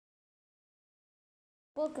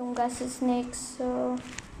Welcome guys, it's Nick. So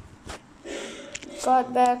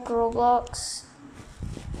got back Roblox,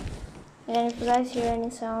 and if you guys hear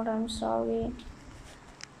any sound, I'm sorry.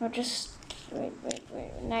 No, just wait,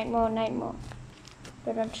 night mode.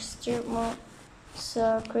 But I'm just steer mode.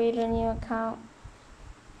 So create a new account.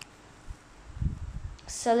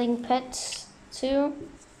 Selling pets too,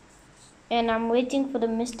 and I'm waiting for the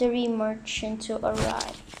mystery merchant to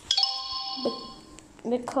arrive.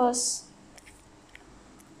 Because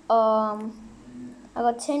I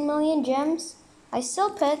got 10 million gems. I sell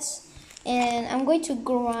pets, and I'm going to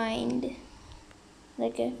grind.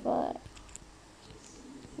 Like if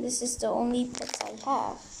this is the only pets I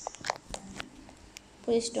have.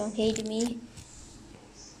 Please don't hate me.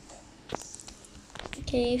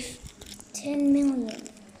 Okay, 10 million.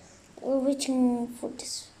 We're waiting for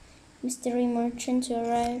this mystery merchant to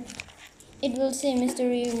arrive. It will say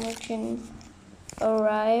mystery merchant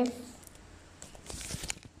arrive.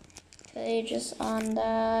 Okay, just on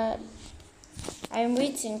that. I'm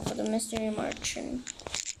waiting for the mystery merchant.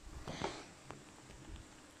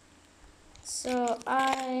 So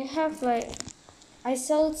I have I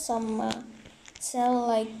sell some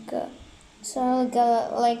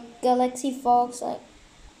Galaxy Fox, like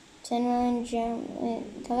 10 million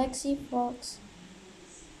gem Galaxy Fox.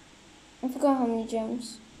 I forgot how many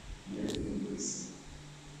gems.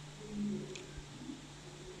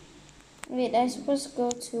 Wait, I supposed to go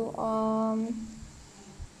to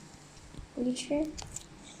Bleacher.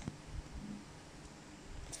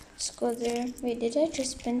 Let's go there. Wait, did I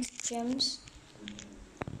just spend gems?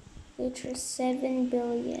 Bleacher 7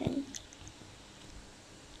 billion.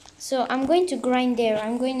 So I'm going to grind there.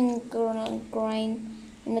 I'm going to go and grind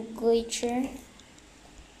in the glacier.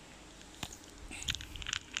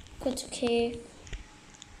 Go to cave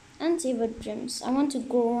and save up gems. I want to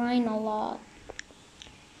grind a lot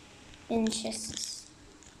in chests.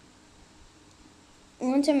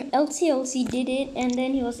 One time LCLC did it, and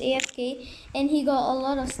then he was AFK and he got a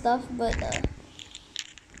lot of stuff, but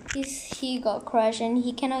he got crashed and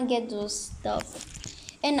he cannot get those stuff.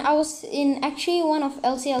 And I was in actually one of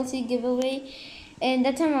LCLC giveaway, and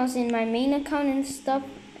that time I was in my main account and stuff,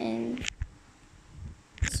 and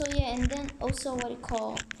so yeah. And then also what it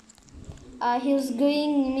called, he was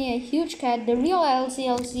giving me a huge cat, the real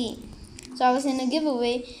LCLC. So I was in a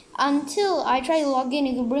giveaway until I tried to log in.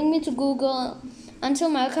 It could bring me to Google until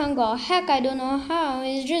my account got hacked. I don't know how.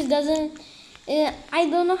 It just doesn't. I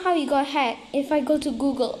don't know how it got hacked. If I go to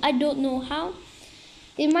Google, I don't know how.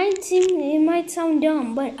 It might sound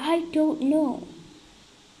dumb, but I don't know.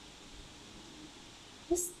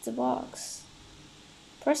 This is the box.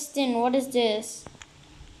 Preston, what is this?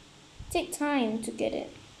 Take time to get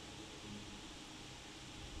it.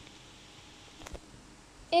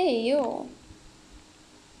 Hey yo.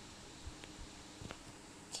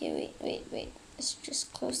 Okay, wait. Let's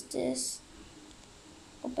just close this.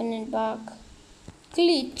 Open it back.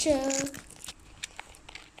 Glitcher.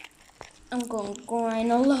 I'm gonna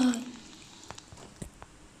grind a lot.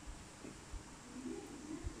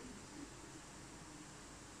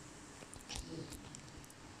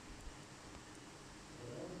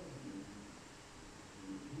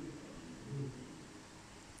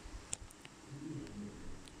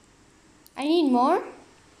 I need more.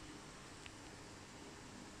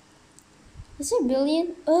 Is it a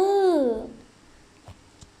billion? Oh.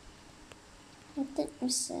 What did we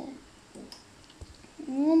say?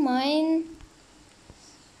 Oh, mine.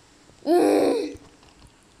 I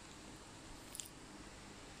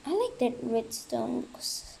like that redstone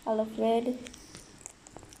because I love red.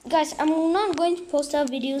 Guys, I'm not going to post our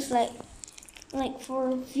videos like for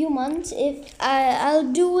a few months. If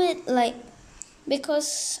I'll do it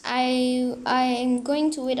because I am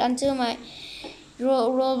going to wait until my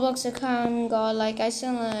Roblox account got I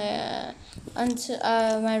still until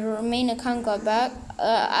my main account got back.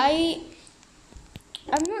 I'm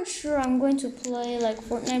not sure I'm going to play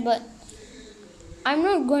Fortnite, but I'm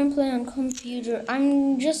not going to play on computer.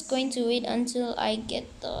 I'm just going to wait until I get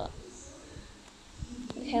the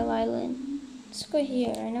Hell Island. Let's go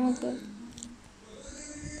here. I know what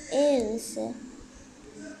is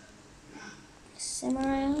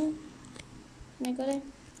Samurai Island. Can I go there?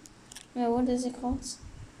 No, what is it called?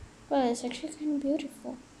 Well, it's actually kind of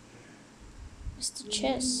beautiful. It's the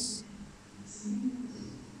chest.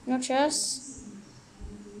 No chest?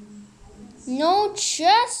 No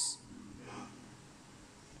chest?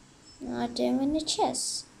 Not damn in the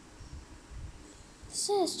chest. It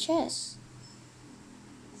says chest.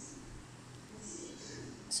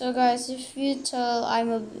 So guys, if you tell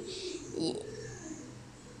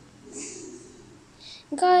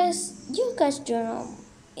guys, you guys don't know.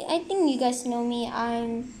 I think you guys know me.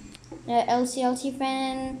 I'm a LCLT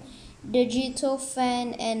fan, Digito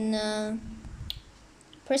fan, and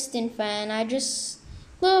Preston fan. I just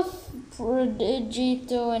love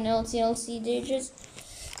Digito and LCLC. They're just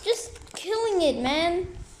killing it, man.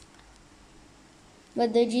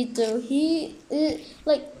 But Digito, he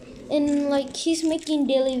like he's making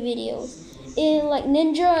daily videos in like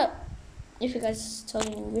Ninja. If you guys tell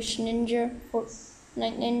me which Ninja or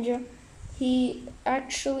Night Ninja, he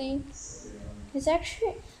actually he's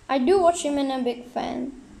actually I do watch him and I'm a big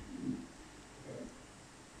fan.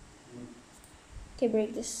 Okay,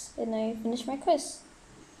 break this and I finish my quest.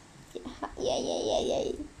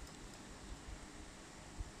 Yeah.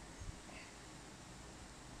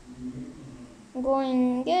 Go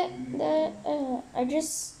and get the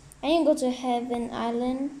I need to go to Heaven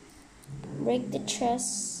Island, break the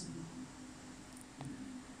chest.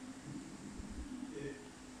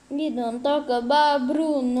 You don't talk about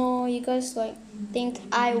Bruno. You guys like think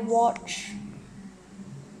I watch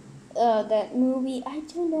that movie. I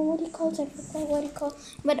don't know what it calls. I forgot what it called.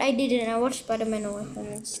 But I didn't. I watched Spider-Man No Way Home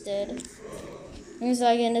instead. I was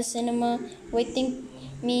like in the cinema waiting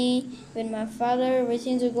me with my father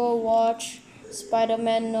waiting to go watch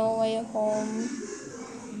Spider-Man No Way Home.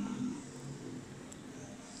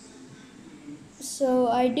 So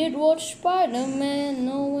I did watch Spider-Man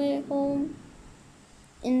No Way Home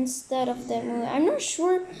instead of that movie. I'm not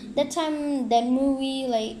sure that time that movie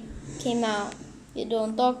like came out. You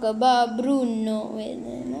don't talk about Bruno. Wait,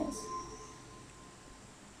 nice.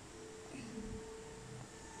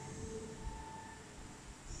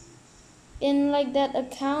 In like that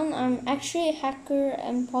account, I'm actually a hacker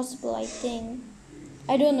impossible. I think.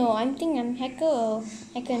 I don't know. I think I'm hacker or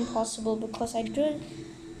hacker impossible because I don't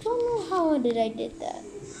know how did I did that.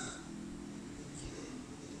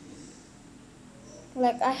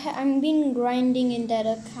 Like I'm been grinding in that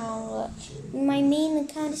account. My main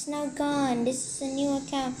account is now gone. This is a new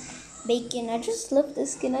account. Bacon. I just love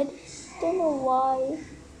this skin. I don't know why.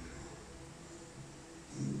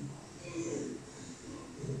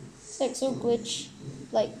 It's like so glitch.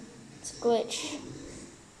 Like it's a glitch.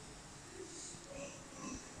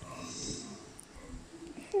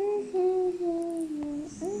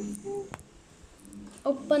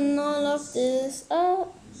 Open all of this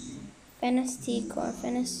up. Fantasy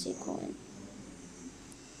coin.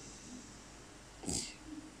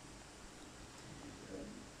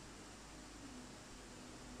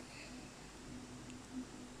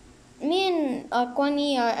 Me and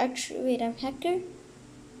Kwani are actually. Wait, I'm hacker?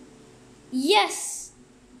 Yes!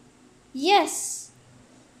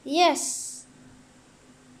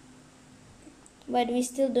 But we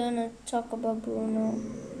still don't talk about Bruno.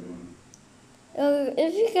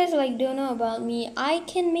 If you guys like don't know about me, I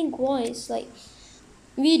can make voice like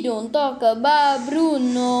we don't talk about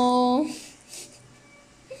Bruno.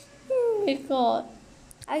 Oh my god.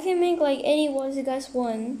 I can make like any voice you guys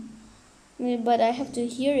want. But I have to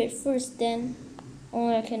hear it first, then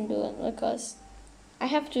only I can do it because I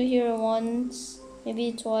have to hear it once,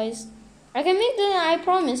 maybe twice. I can make I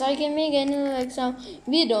promise, I can make any like sound.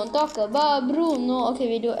 We don't talk about Bruno. Okay,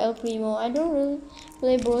 we do El Primo. I don't really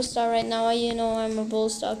play Brawl Star right now. You know, I'm a Brawl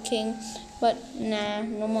Star king. But nah,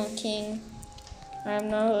 no more king. I'm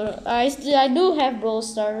not. I do have Brawl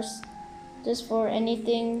Stars. Just for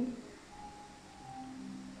anything.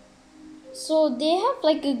 So they have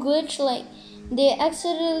like a glitch, like they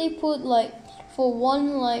accidentally put like for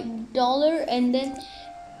 $1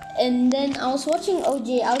 and then I was watching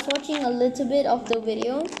OJ. I was watching a little bit of the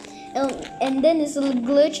video, and then it's a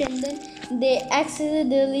glitch, and then they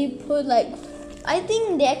accidentally put like, I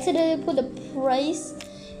think they accidentally put the price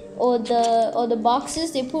or the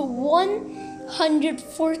boxes. They put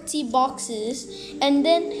 140 boxes, and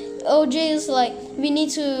then OJ is like, we need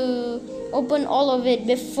to open all of it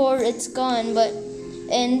before it's gone, but.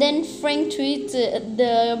 And then Frank tweeted,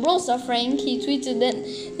 the Brawl Star Frank, he tweeted that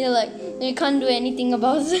they're like, you can't do anything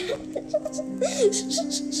about it.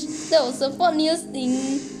 That was the funniest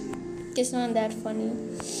thing. It's not that funny.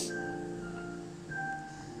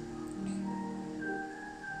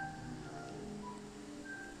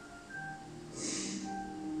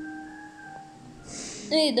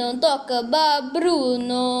 We don't talk about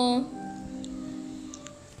Bruno.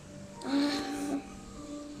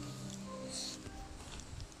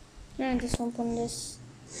 I just open this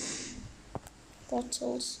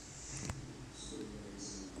bottles.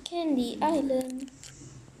 Candy Island.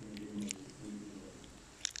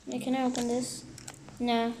 Can I open this?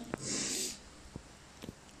 Nah.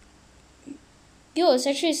 Yo, it's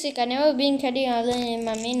actually sick. I never been Candy Island in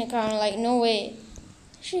my main account. Like, no way.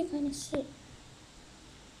 Actually, kind of sick.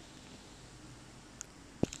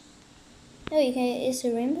 Oh, okay, is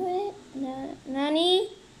a rainbow it? Nani?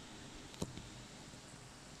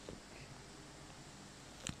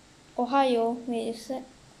 Ohio. Wait, is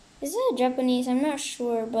that Japanese? I'm not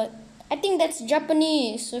sure, but I think that's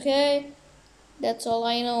Japanese, okay? That's all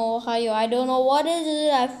I know, Ohio. I don't know what is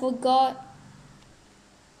it, I forgot.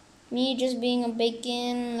 Me just being a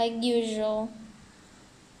bacon like usual.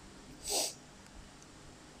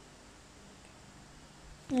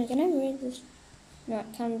 Wait, can I read this? No, I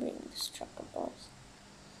can't bring this trucker balls.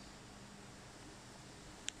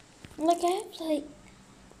 Like, I have like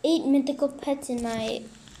 8 mythical pets in my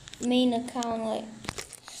main account, like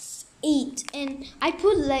 8. And I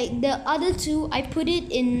put like the other 2, I put it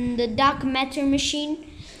in the dark matter machine.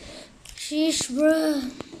 Sheesh, bruh.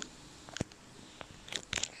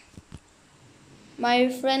 My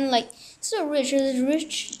friend, like, so rich,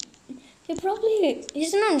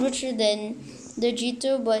 he's not richer than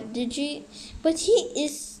Digito, but he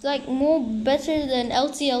is like more better than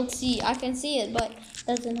LTLT. I can see it, but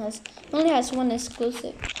only has one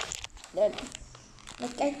exclusive. That,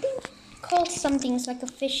 like, I think called something, it's like a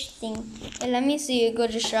fish thing. Hey, let me see, go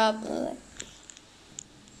to shop.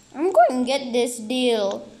 I'm going to get this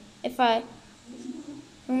deal. If I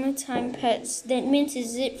only time pets, that means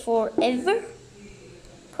is it forever?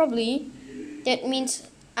 Probably. That means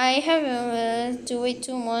I have to wait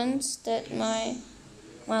 2 months. That my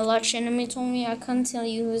large enemy told me. I can't tell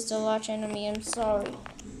you who's the large enemy. I'm sorry.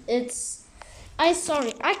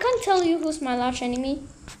 Sorry. I can't tell you who's my large enemy.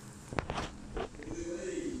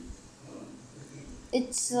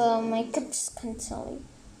 It's my cups can't tell you.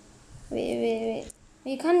 Wait.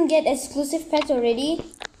 You can't get exclusive pet already.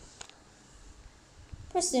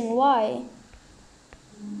 Preston, why?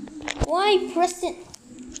 Why, Preston?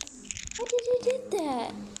 Why did you do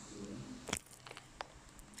that?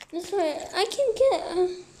 That's why I can get.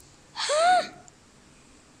 Huh?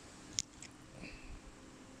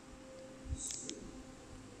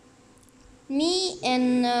 Me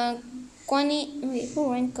and Kwani. Wait,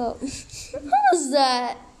 who rank up? Who was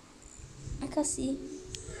that? I can't see.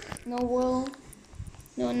 No world.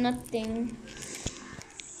 No nothing.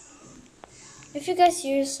 If you guys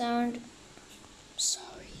hear sound, I'm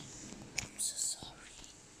sorry. I'm so sorry.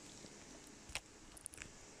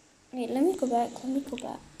 Wait, let me go back.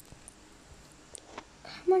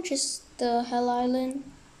 How much is the Hell Island?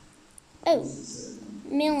 Oh,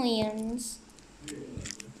 millions.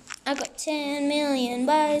 I got 10 million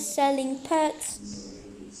by selling pets.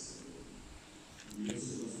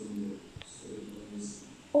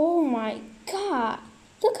 Oh my god.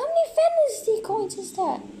 Look how many fantasy coins is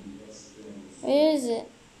that? Where is it?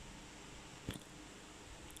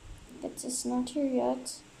 It's not here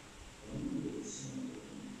yet.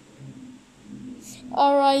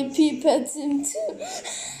 R.I.P. Pets in 2.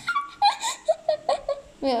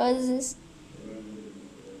 Wait, what is this?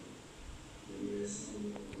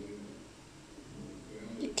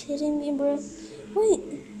 You kidding me, bro? Wait,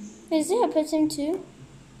 is there a Pet Sim 2?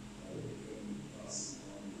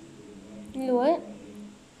 Wait, what?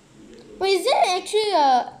 Wait, is there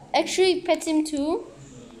actually Pet Sim 2?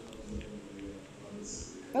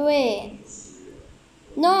 Wait.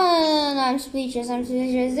 No, I'm speechless.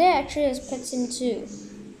 Is there actually a Pet Sim 2?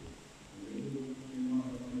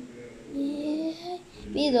 Yeah.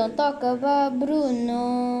 We don't talk about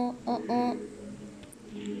Bruno.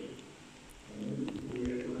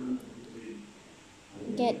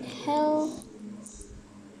 Get hell.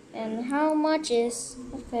 And how much is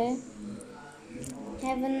okay?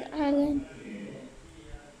 Heaven Island.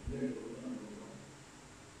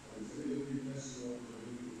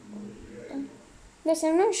 Guys,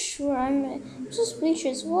 I'm not sure. I'm so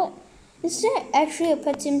speechless. What? Is there actually a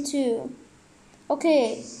Pet Sim 2?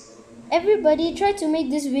 Okay. Everybody try to make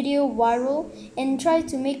this video viral and try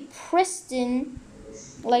to make Preston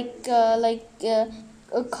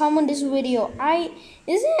comment this video.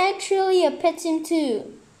 Is it actually a Pet Sim 2?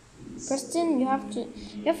 Preston, you have to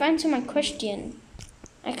answer my question.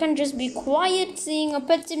 I can't just be quiet seeing a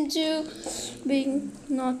Pet Sim 2 being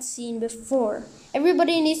not seen before.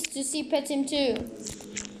 Everybody needs to see Pet Sim 2.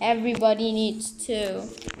 Everybody needs to.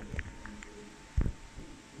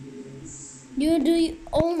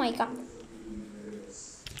 Oh my god.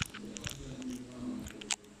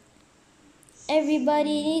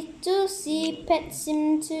 Everybody needs to see Pet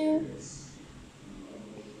Sim 2.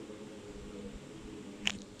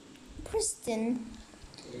 Preston.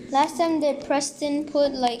 Last time that Preston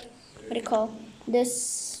put like, what do you call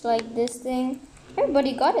this, like this thing,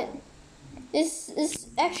 everybody got it. This is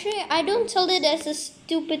actually, I don't tell it as a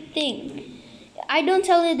stupid thing. I don't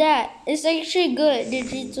tell it that. It's actually good.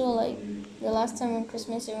 Digito, like the last time on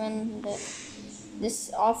Christmas event, that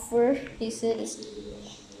this offer he said is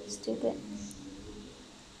stupid.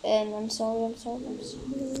 And I'm sorry.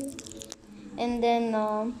 And then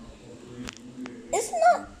it's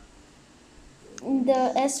not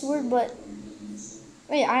the S word, but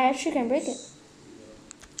wait, I actually can break it.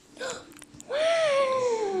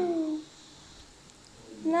 Wow,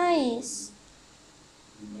 nice.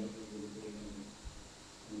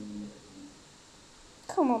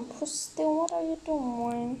 Come on, Preston, what are you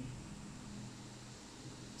doing?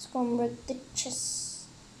 It's gonna break the chest.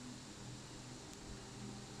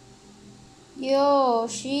 Yo,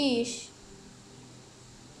 sheesh.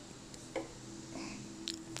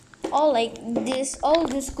 All this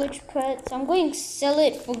glitch pets. I'm going to sell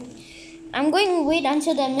it for. I'm going to wait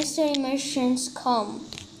until the mystery merchants come.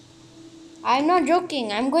 I'm not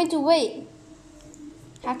joking. I'm going to wait.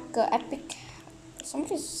 Hacker epic.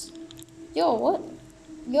 Somebody's. Yo, what?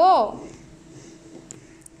 Yo.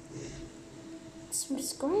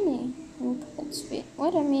 Somebody's grinding. Pets. Wait,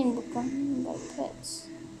 what do I mean by pets?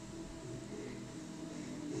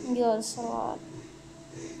 Yo, it's a lot.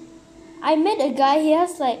 I met a guy. He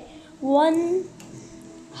has like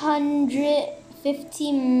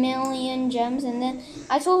 150 million gems, and then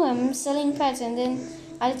I told him I'm selling pets, and then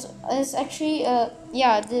it's actually I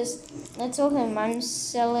told him I'm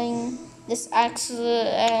selling this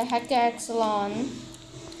Hacker Axelon,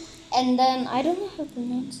 and then I don't know how to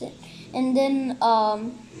pronounce it, and then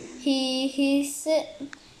he said,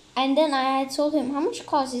 and then I told him how much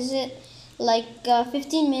cost is it, like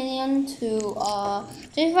 15 million to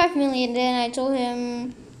 25 million. Then I told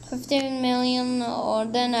him 15 million, or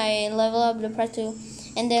then I level up the price to,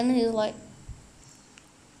 and then he's like,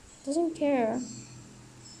 doesn't care.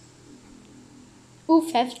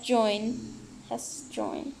 Oof, has joined.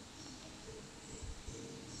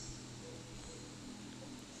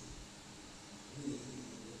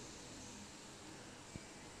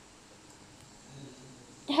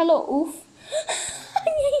 Hello, Oof.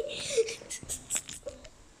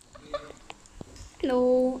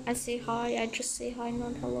 Hello, I say hi. I just say hi,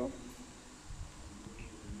 not hello.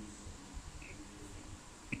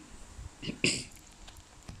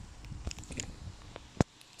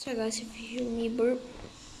 So guys, if you hear me burp.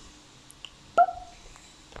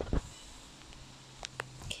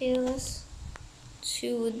 Okay, let's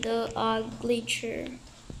to the glitcher.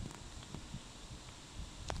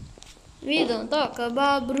 We don't talk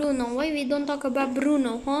about Bruno. Why we don't talk about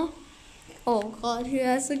Bruno, huh? Oh god, he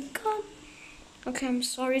has a gun. Okay, I'm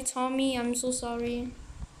sorry, Tommy. I'm so sorry.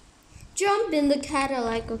 Jump in the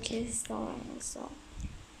Cadillac. Okay, stop.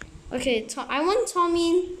 Okay, I want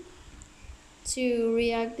Tommy to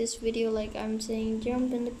react this video like I'm saying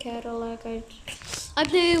jump in the Cadillac. I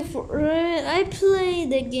play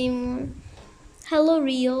the game. Hello,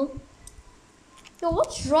 Rio. Yo,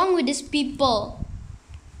 what's wrong with these people?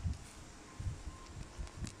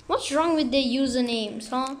 What's wrong with their usernames,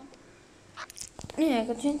 huh? Yeah, I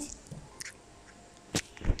got 20.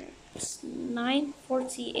 It's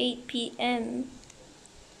 9:48 p.m.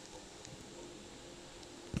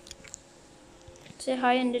 Say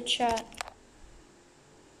hi in the chat.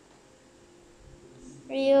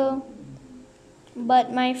 Rio.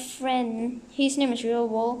 But my friend, his name is Real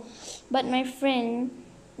Wall, but my friend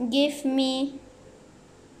gave me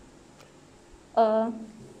a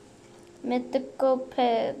mythical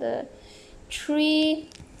pet,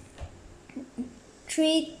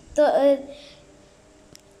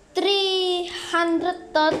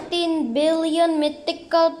 313 billion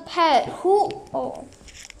mythical pet. Who? Oh,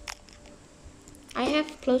 I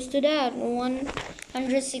have close to that,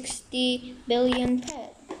 160 billion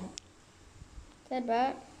pet. Is that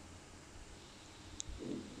bad?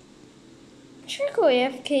 Should I go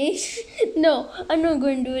AFK? No, I'm not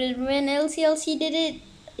going to do it. When LCLC did it,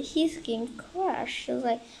 his game crashed. It was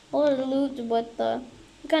like all the loot, but you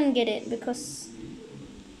can't get it because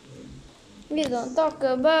we don't talk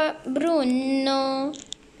about Bruno.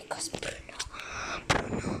 Because Bruno.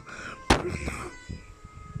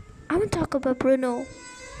 I want to talk about Bruno.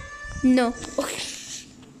 No. Okay.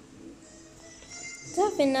 Is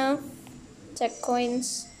that enough? Tech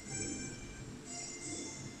coins.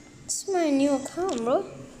 It's my new account, bro.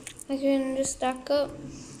 I can just stack up.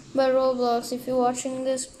 But Roblox, if you're watching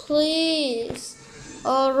this, please,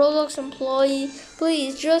 Roblox employee,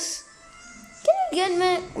 please just can you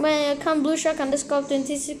get my account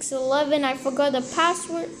BlueShark_2611? I forgot the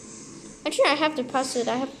password. Actually, I have the password.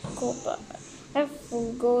 I have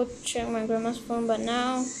to go check my grandma's phone. But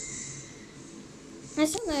now I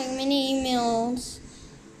sent like many emails.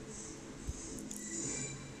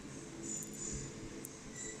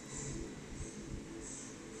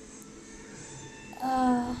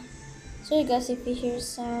 Sorry guys if you hear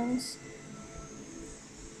sounds.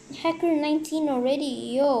 Hacker 19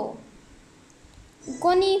 already, yo.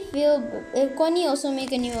 Kwani also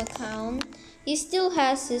make a new account. He still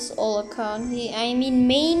has his old account.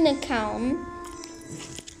 Main account.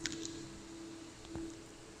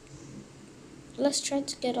 Let's try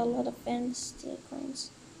to get a lot of fantasy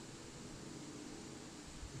coins.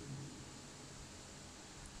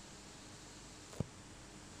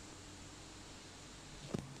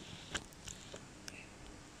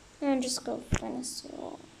 And just go fantasy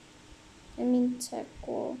wall. Tech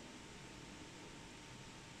wall.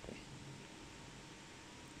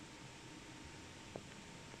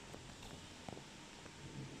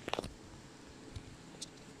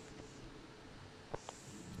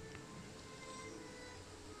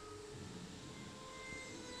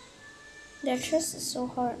 Their chest is so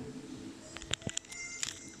hard.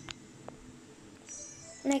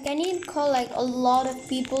 Like I need to call like a lot of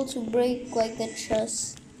people to break like the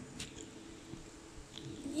chest.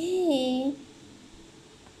 Yay.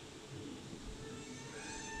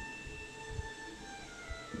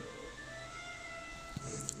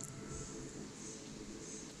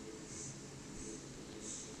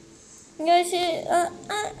 Guys,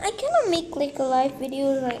 I cannot make like a live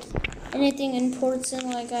video like anything important.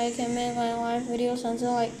 Like I can make like live videos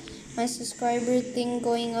until like my subscriber thing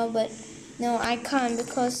going up, but no, I can't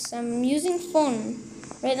because I'm using phone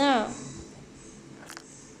right now.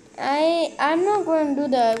 I'm not going to do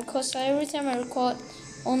that because every time I record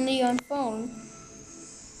only on phone.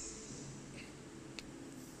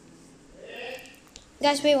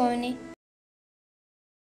 Guys, wait 1 minute.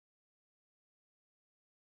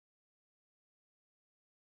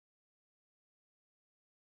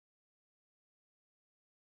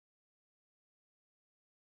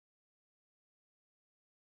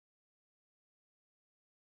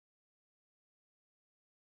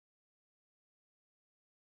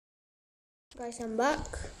 Guys, I'm back.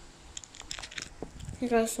 You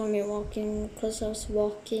guys saw me walking because I was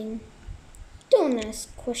walking. Don't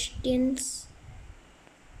ask questions.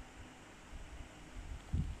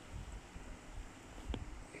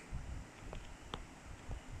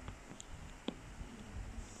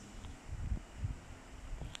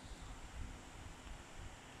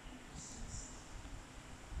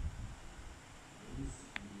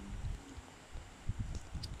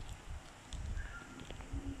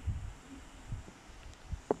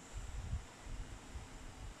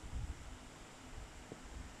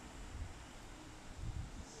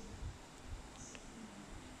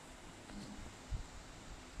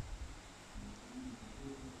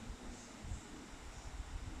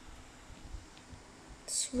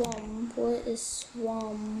 Swamp, what is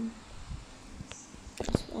swamp?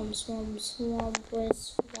 Swamp, what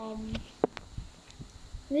is swamp?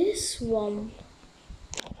 This swamp.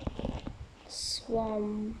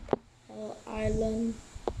 Swamp, island.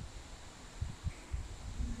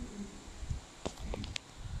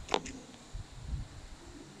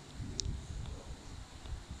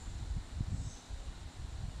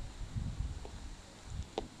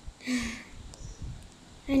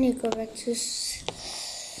 I need to go back to.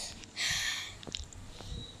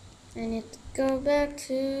 I need to go back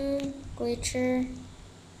to Glacier.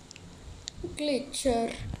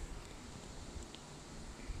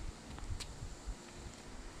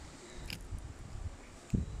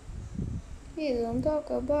 You don't talk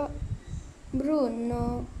about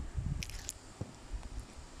Bruno.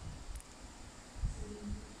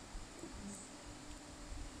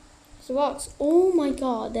 Box. Oh my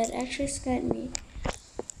god, that actually scared me.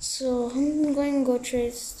 So I'm going to go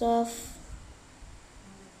trade stuff.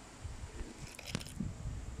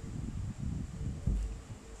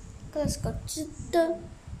 Let's go to the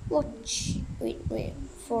watch. Wait.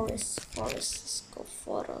 Forest. Let's go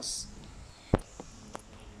forest.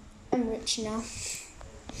 I'm rich now.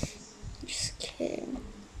 Just kidding.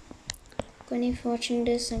 When you're watching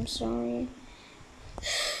this, I'm sorry.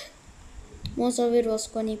 Most of it was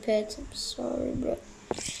Connie Pet. I'm sorry, bro.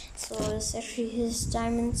 So it's actually his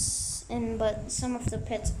diamonds, but some of the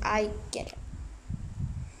pets I get it.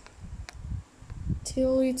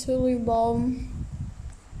 Tilly bomb.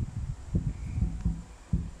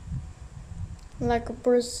 Like a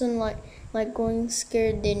person like going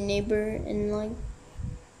scared their neighbor and like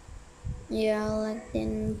like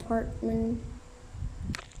an apartment.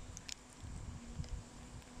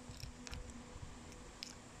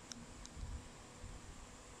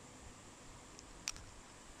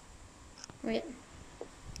 Wait.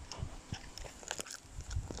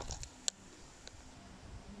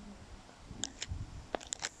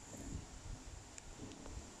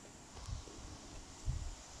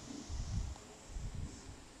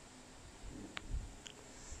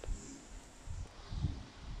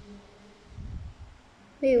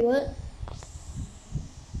 Wait, what?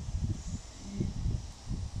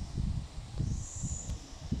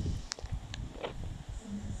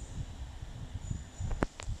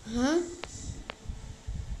 Huh?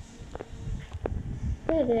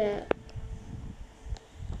 Where that?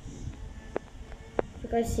 You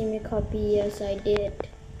guys see me copy? Yes, I did.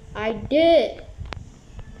 I did.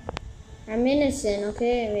 I'm innocent,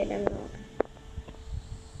 okay? Wait, I'm not.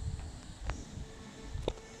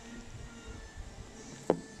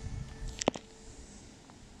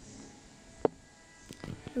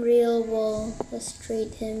 Real wall. Let's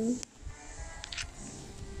trade him.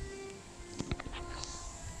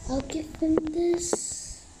 I'll give him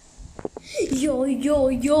this. Yo,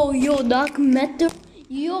 dark matter.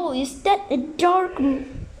 Yo, is that a dark...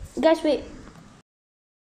 Guys, wait.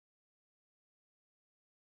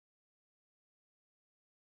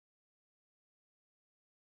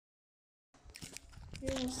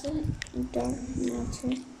 Is that dark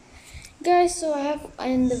matter? Guys, so I have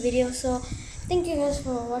in the video, so thank you guys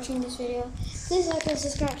for watching this video. Please like and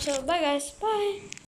subscribe. So bye guys, bye.